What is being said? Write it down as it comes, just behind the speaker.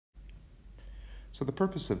So the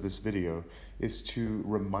purpose of this video is to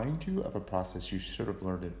remind you of a process you should have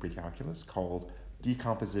learned in pre-calculus called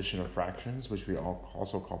decomposition of fractions, which we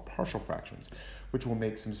also call partial fractions, which will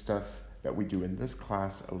make some stuff that we do in this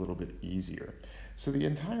class a little bit easier. So the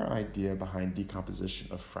entire idea behind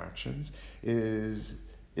decomposition of fractions is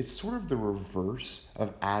it's sort of the reverse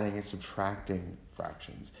of adding and subtracting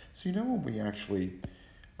fractions. So you know when we actually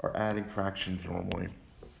are adding fractions normally,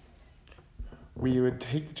 we would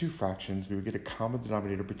take the two fractions, we would get a common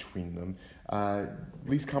denominator between them.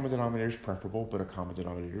 Least common denominator is preferable, but a common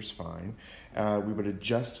denominator is fine. We would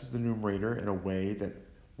adjust the numerator in a way that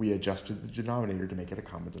we adjusted the denominator to make it a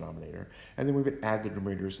common denominator. And then we would add the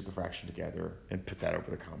numerators of the fraction together and put that over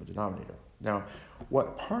the common denominator. Now,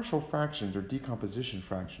 what partial fractions or decomposition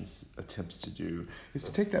fractions attempts to do is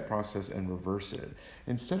to take that process and reverse it.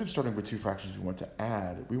 Instead of starting with two fractions we want to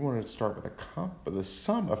add, we want to start with the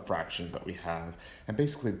sum of fractions that we have and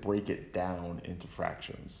basically break it down into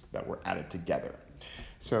fractions that were added together.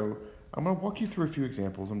 So I'm going to walk you through a few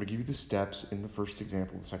examples. I'm going to give you the steps in the first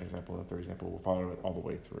example, the second example, and the third example. We'll follow it all the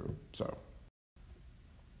way through. So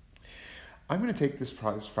I'm going to take this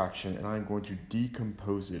fraction and I'm going to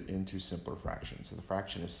decompose it into simpler fractions. So the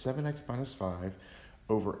fraction is 7x minus 5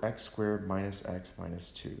 over x squared minus x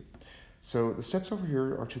minus 2. So the steps over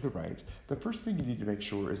here are to the right. The first thing you need to make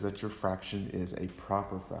sure is that your fraction is a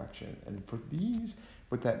proper fraction. And for these,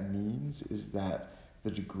 what that means is that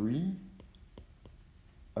the degree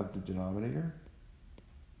of the denominator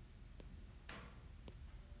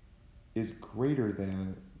is greater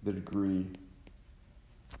than the degree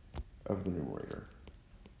of the numerator.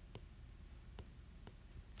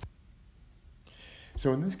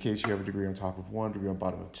 So in this case, you have a degree on top of 1, degree on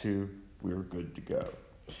bottom of 2. We're good to go.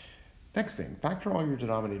 Next thing, factor all your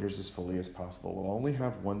denominators as fully as possible. We'll only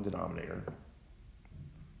have one denominator.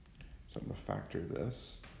 So I'm going to factor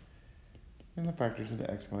this. And the factors into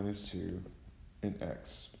x minus 2 and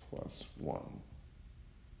x plus 1.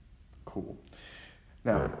 Cool.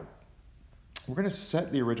 Now, we're going to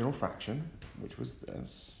set the original fraction, which was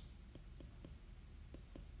this.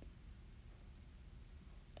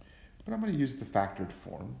 But I'm going to use the factored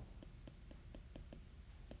form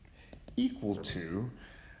equal to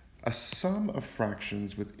a sum of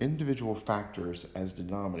fractions with individual factors as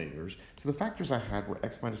denominators. So the factors I had were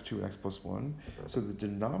x minus 2 and x plus 1. So the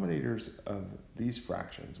denominators of these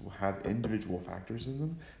fractions will have individual factors in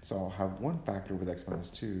them. So I'll have one factor with x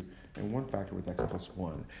minus 2 and one factor with x plus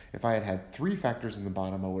 1. If I had had three factors in the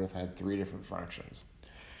bottom, I would have had three different fractions.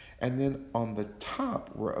 And then on the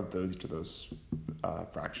top of each of those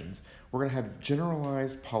fractions, we're going to have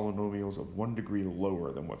generalized polynomials of 1 degree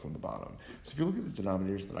lower than what's on the bottom. So if you look at the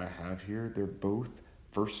denominators that I have here, they're both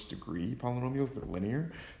first degree polynomials, they're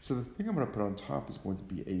linear. So the thing I'm going to put on top is going to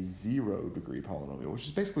be a 0 degree polynomial, which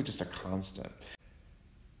is basically just a constant.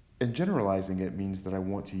 And generalizing it means that I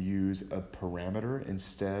want to use a parameter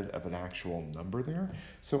instead of an actual number there.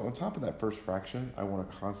 So on top of that first fraction, I want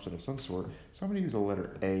a constant of some sort. So I'm going to use a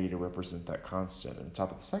letter A to represent that constant. And on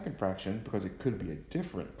top of the second fraction, because it could be a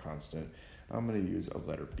different constant, I'm going to use a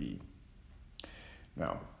letter B.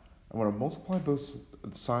 Now, I want to multiply both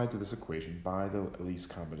sides of this equation by the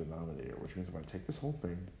least common denominator, which means I'm going to take this whole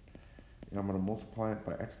thing and I'm going to multiply it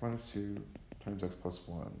by x minus 2 times x plus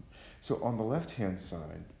 1. So on the left-hand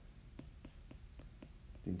side,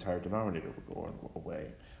 the entire denominator would go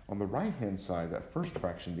away. On the right-hand side, that first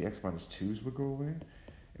fraction, the x minus 2's would go away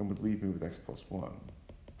and would leave me with x plus 1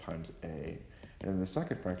 times a. And in the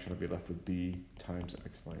second fraction, I'll be left with b times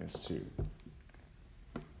x minus 2.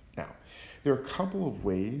 Now, there are a couple of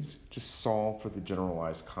ways to solve for the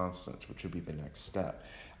generalized constants, which would be the next step.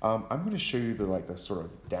 I'm going to show you the sort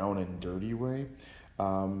of down and dirty way.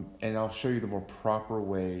 And I'll show you the more proper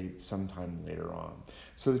way sometime later on.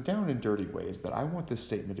 So the down and dirty way is that I want this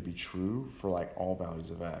statement to be true for all values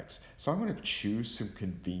of x. So I'm going to choose some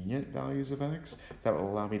convenient values of x that will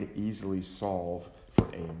allow me to easily solve for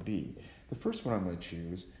a and b. The first one I'm going to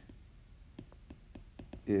choose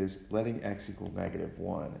is letting x equal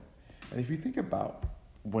 -1. And if you think about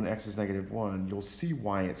when x is -1, you'll see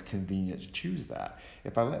why it's convenient to choose that.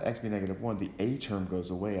 If I let x be -1, the a term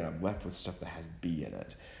goes away and I'm left with stuff that has b in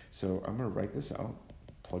it. So I'm going to write this out,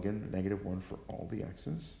 plug in -1 for all the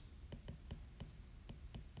x's.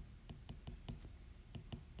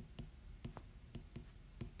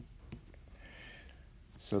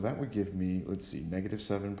 So that would give me, let's see,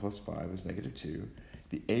 -7 plus 5 is -2.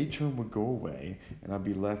 The a term would go away and I'd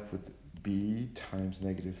be left with b times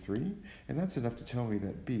 -3, and that's enough to tell me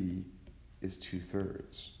that b is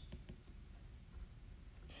 2/3.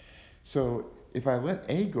 So if I let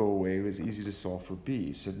a go away, it was easy to solve for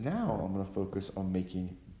b. So now I'm going to focus on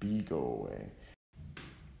making b go away.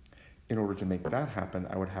 in order to make that happen,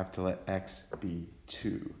 I would have to let x be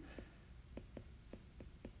 2.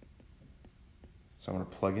 So I'm going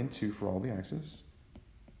to plug in 2 for all the x's.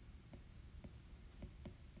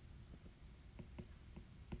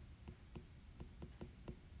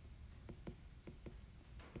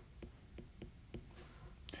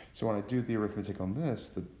 So when I do the arithmetic on this,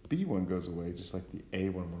 the b1 goes away just like the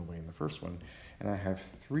a1 went away in the first one. And I have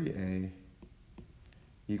 3a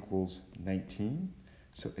equals 19.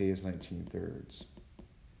 So a is 19/3.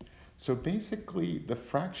 So basically, the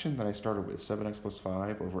fraction that I started with, 7x plus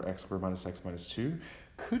 5 over x squared minus x minus 2,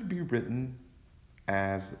 could be written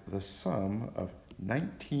as the sum of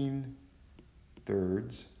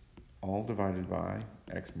 19/3 all divided by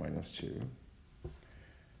x minus 2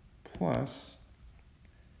 plus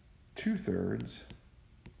 2/3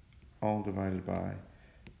 all divided by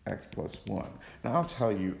x plus 1. Now I'll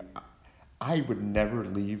tell you, I would never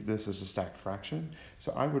leave this as a stacked fraction,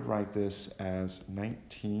 so I would write this as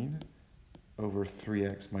 19 over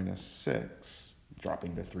 3x minus 6,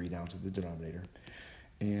 dropping the 3 down to the denominator,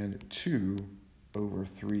 and 2 over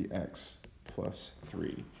 3x plus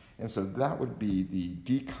 3. And so that would be the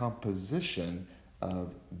decomposition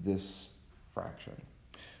of this fraction.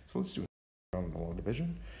 So let's do it on the long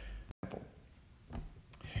division.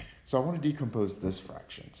 So I want to decompose this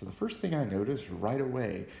fraction. So the first thing I notice right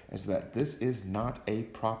away is that this is not a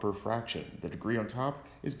proper fraction. The degree on top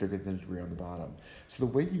is bigger than the degree on the bottom. So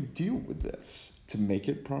the way you deal with this to make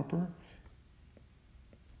it proper,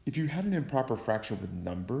 if you had an improper fraction with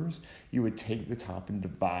numbers, you would take the top and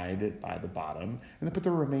divide it by the bottom, and then put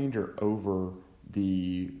the remainder over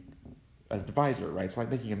the divisor, right? It's like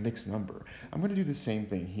making a mixed number. I'm going to do the same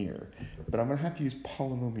thing here, but I'm going to have to use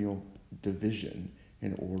polynomial division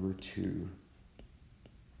in order to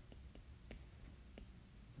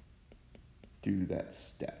do that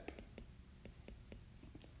step.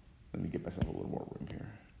 Let me give myself a little more room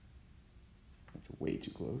here. That's way too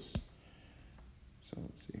close. So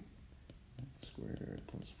let's see. X squared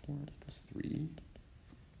plus 4x plus 3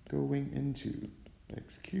 going into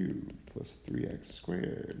x cubed plus 3x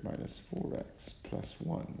squared minus 4x plus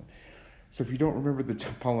 1. So if you don't remember the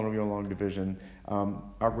polynomial long division,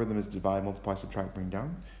 algorithm is divide, multiply, subtract, bring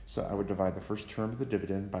down. So I would divide the first term of the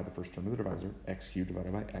dividend by the first term of the divisor, x cubed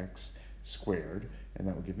divided by x squared, and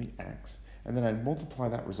that would give me x. And then I'd multiply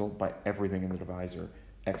that result by everything in the divisor,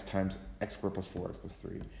 x times x squared plus 4x plus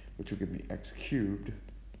 3, which would give me x cubed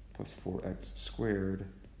plus 4x squared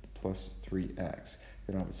plus 3x.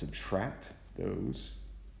 Then I would subtract those.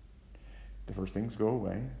 The first things go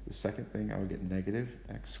away. The second thing, I would get negative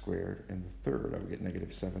x squared, and the third, I would get negative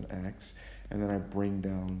 7x, and then I bring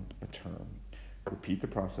down a term. Repeat the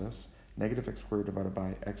process. Negative x squared divided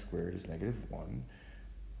by x squared is negative 1.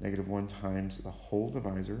 Negative 1 times the whole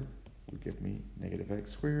divisor would give me negative x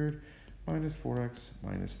squared minus 4x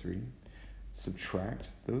minus 3. Subtract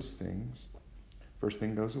those things. First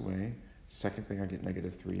thing goes away. Second thing, I get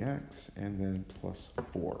negative 3x, and then plus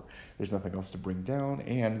 4. There's nothing else to bring down,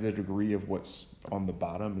 and the degree of what's on the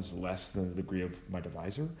bottom is less than the degree of my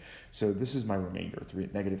divisor. So this is my remainder,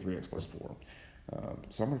 negative 3x plus 4.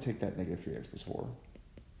 So I'm going to take that negative 3x plus 4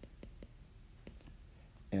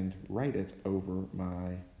 and write it over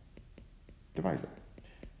my divisor.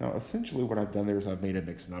 Now, essentially what I've done there is I've made a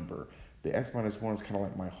mixed number. The x minus 1 is kind of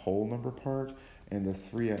like my whole number part, and the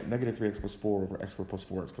negative 3x plus 4 over x squared plus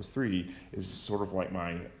 4x plus 3 is sort of like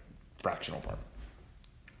my fractional part.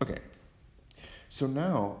 Okay, so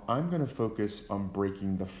now I'm going to focus on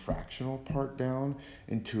breaking the fractional part down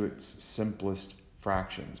into its simplest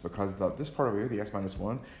fractions, because this part over here, the x minus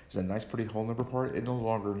 1, is a nice pretty whole number part. It no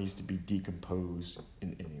longer needs to be decomposed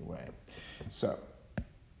in any way. So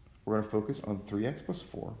we're going to focus on 3x plus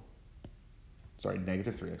 4, sorry,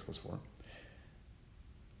 negative 3x plus 4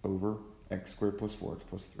 over x squared plus 4x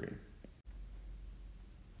plus 3.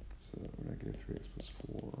 So negative 3x plus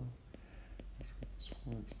 4, x squared plus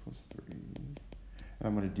 4x plus 3. And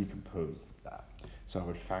I'm going to decompose that. So I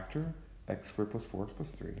would factor x squared plus 4x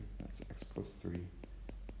plus 3. That's x plus 3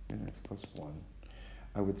 and x plus 1.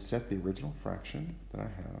 I would set the original fraction that I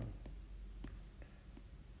have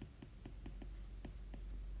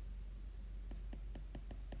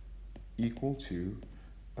equal to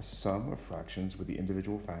a sum of fractions with the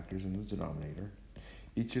individual factors in the denominator.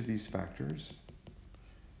 Each of these factors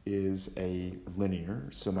is a linear,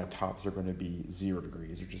 so my tops are going to be 0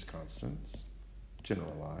 degrees, or just constants,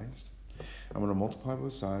 generalized. I'm going to multiply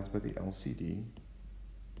both sides by the LCD.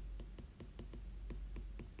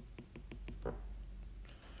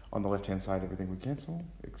 On the left-hand side, everything would cancel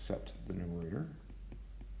except the numerator.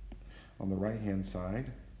 On the right-hand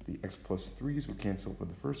side, the x plus 3's would cancel with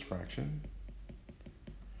the first fraction.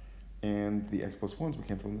 and the x plus 1s we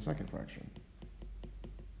cancel in the second fraction.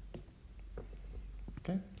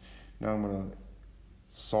 Okay, now I'm going to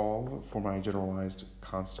solve for my generalized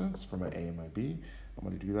constants for my a and my b. I'm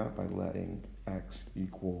going to do that by letting x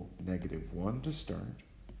equal -1 to start.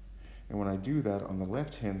 And when I do that, on the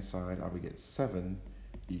left-hand side, I would get 7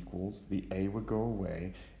 equals, the a would go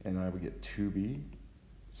away, and I would get 2b,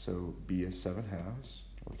 so b is 7/2,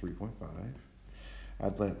 or 3.5.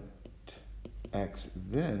 I'd let x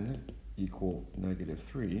then equal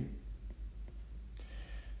 -3.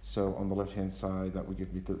 So on the left-hand side, that would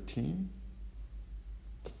give me 13.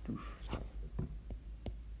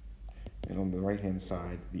 And on the right-hand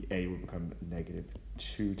side, the a would become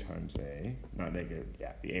 -2 times a. Not negative,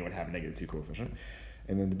 yeah, the a would have a -2 coefficient.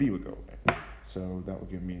 And then the b would go away. So that would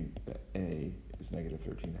give me that a is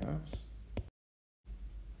 -13/2.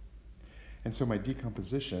 And so my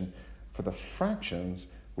decomposition for the fractions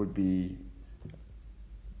would be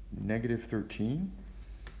 -13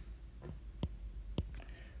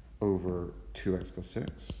 over 2x plus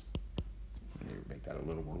 6. Let me make that a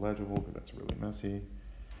little more legible because that's really messy.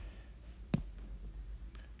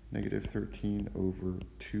 -13 over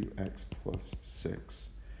 2x plus 6.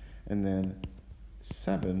 And then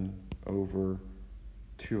 7 over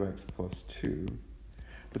 2x plus 2.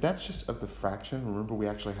 But that's just of the fraction. Remember, we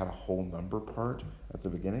actually had a whole number part at the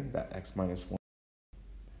beginning, that x minus 1.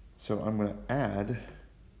 So I'm going to add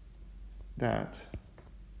that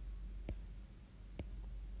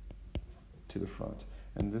to the front.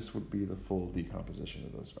 And this would be the full decomposition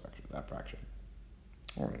of that fraction.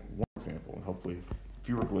 All right, one example, and hopefully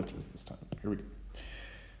fewer glitches this time. Here we go.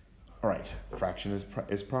 All right, fraction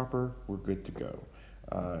is proper. We're good to go.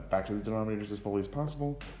 Factor the denominators as fully as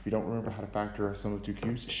possible. If you don't remember how to factor a sum of two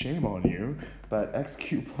cubes, shame on you. But x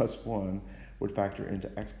cubed plus 1 would factor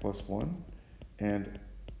into x plus 1, and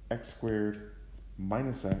x squared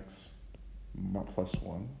minus x plus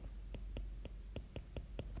 1.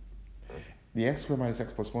 The x squared minus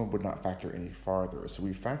x plus 1 would not factor any farther, so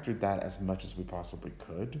we factored that as much as we possibly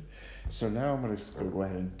could. So now I'm going to go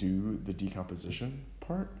ahead and do the decomposition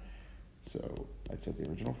part. So I'd set the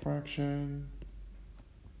original fraction.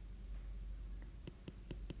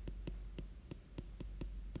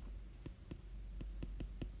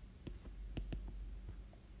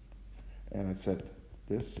 And I'd set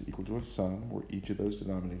this equal to a sum where each of those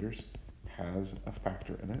denominators has a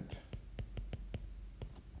factor in it.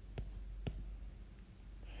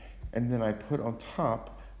 And then I put on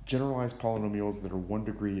top generalized polynomials that are 1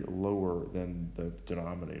 degree lower than the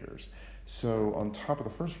denominators. So on top of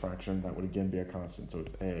the first fraction, that would again be a constant, so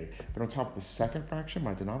it's a. But on top of the second fraction,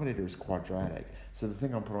 my denominator is quadratic. So the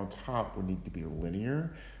thing I'll put on top would need to be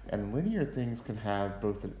linear. And linear things can have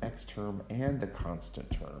both an x term and a constant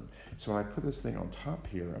term. So when I put this thing on top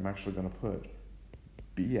here, I'm actually going to put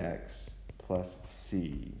bx plus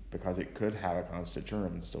c, because it could have a constant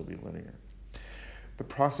term and still be linear. The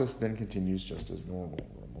process then continues just as normal.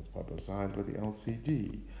 We'll multiply both sides by the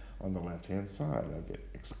LCD. On the left-hand side, I get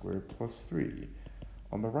x squared plus 3.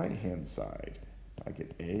 On the right-hand side, I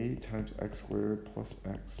get a times x squared plus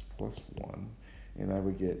x plus 1. And I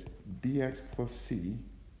would get bx plus c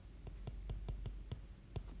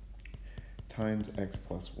times x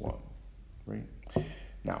plus 1, right?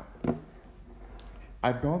 Now,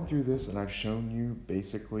 I've gone through this and I've shown you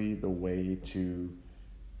basically the way to,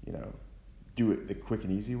 do it the quick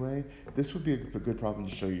and easy way. This would be a good problem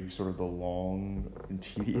to show you sort of the long and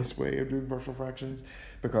tedious way of doing partial fractions,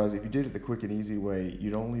 because if you did it the quick and easy way,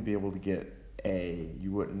 you'd only be able to get A.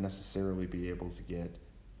 You wouldn't necessarily be able to get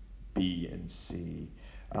B and C.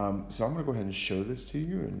 So I'm going to go ahead and show this to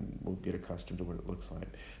you, and we'll get accustomed to what it looks like.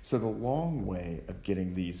 So the long way of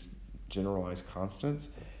getting these generalized constants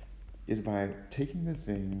is by taking the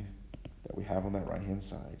thing that we have on that right-hand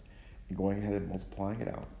side and going ahead and multiplying it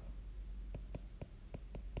out.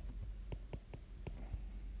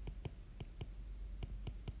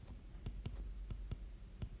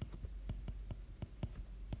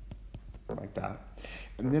 Like that.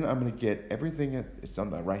 And then I'm going to get everything that's on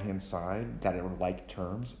the right-hand side that are like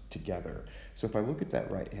terms together. So if I look at that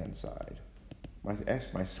right-hand side, my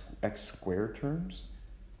x squared terms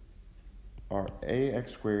are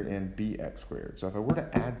ax squared and bx squared. So if I were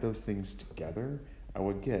to add those things together, I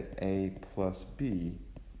would get a plus b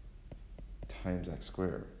times x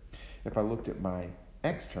squared. If I looked at my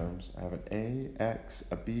x terms, I have an ax,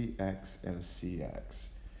 a bx, and a cx.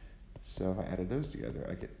 So if I added those together,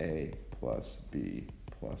 I get a plus b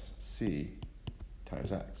plus c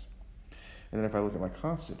times x. And then if I look at my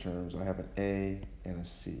constant terms, I have an a and a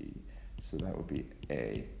c. So that would be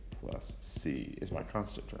a plus c is my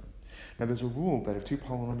constant term. Now there's a rule that if two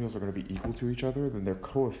polynomials are going to be equal to each other, then their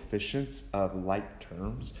coefficients of like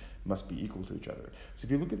terms must be equal to each other. So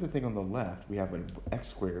if you look at the thing on the left, we have an x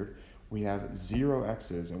squared, we have 0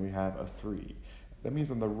 x's, and we have a 3. That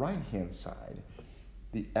means on the right-hand side,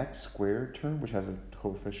 the x squared term, which has a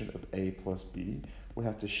coefficient of a plus b, would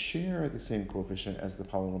have to share the same coefficient as the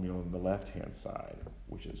polynomial on the left-hand side,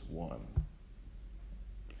 which is 1.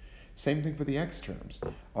 Same thing for the x terms.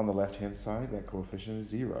 On the left-hand side, that coefficient is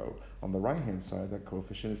 0. On the right-hand side, that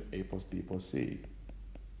coefficient is a plus b plus c.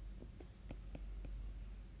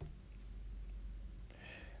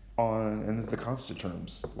 And the constant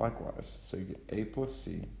terms, likewise. So you get a plus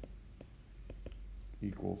c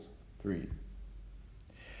equals 3.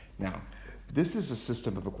 Now, this is a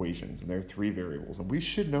system of equations, and there are 3 variables, and we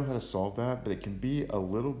should know how to solve that, but it can be a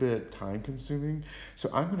little bit time-consuming. So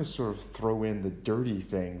I'm going to sort of throw in the dirty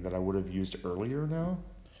thing that I would have used earlier now,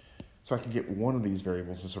 so I can get one of these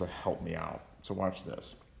variables to sort of help me out. So watch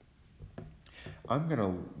this. I'm going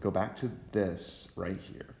to go back to this right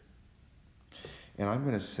here, and I'm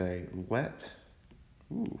going to say let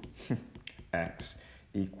x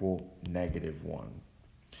equal -1.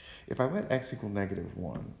 If I let x equal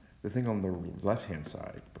 -1, the thing on the left-hand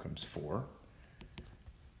side becomes 4.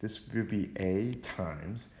 This would be a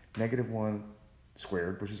times -1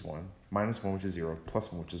 squared, which is 1, minus 1, which is 0,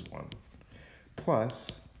 plus 1, which is 1,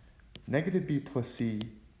 plus -b plus c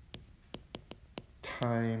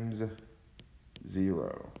times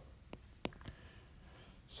 0.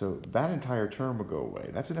 So that entire term will go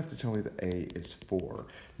away. That's enough to tell me that a is 4.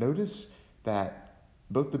 Notice that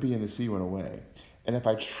both the b and the c went away. And if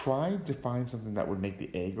I tried to find something that would make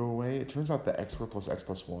the a go away, it turns out that x squared plus x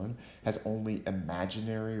plus 1 has only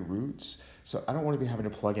imaginary roots. So I don't want to be having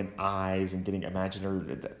to plug in i's and getting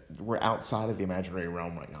imaginary. We're outside of the imaginary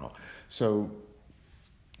realm right now. So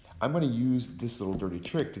I'm going to use this little dirty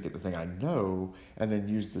trick to get the thing I know, and then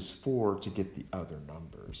use this 4 to get the other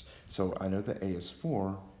numbers. So I know that a is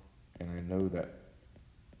 4, and I know that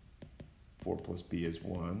 4 plus b is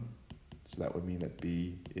 1. So that would mean that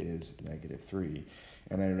b is -3.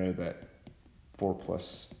 And I know that 4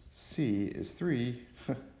 plus c is 3.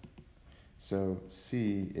 So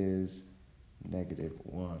c is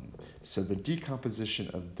 -1. So the decomposition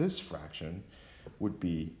of this fraction would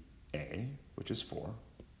be a, which is 4,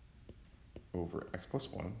 over x plus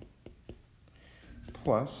 1,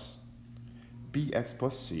 plus bx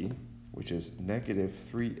plus c, which is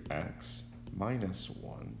 -3x minus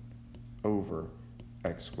 1, over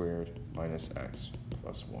x squared minus x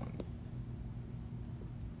plus 1.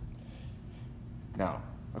 Now,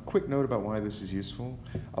 a quick note about why this is useful.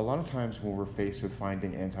 A lot of times when we're faced with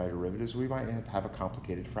finding antiderivatives, we might have a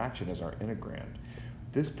complicated fraction as our integrand.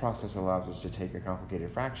 This process allows us to take a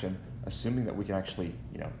complicated fraction, assuming that we can actually,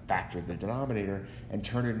 factor the denominator and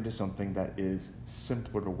turn it into something that is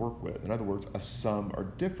simpler to work with. In other words, a sum or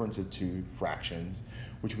difference of 2 fractions,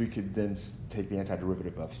 which we could then take the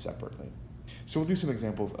antiderivative of separately. So we'll do some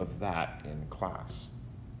examples of that in class.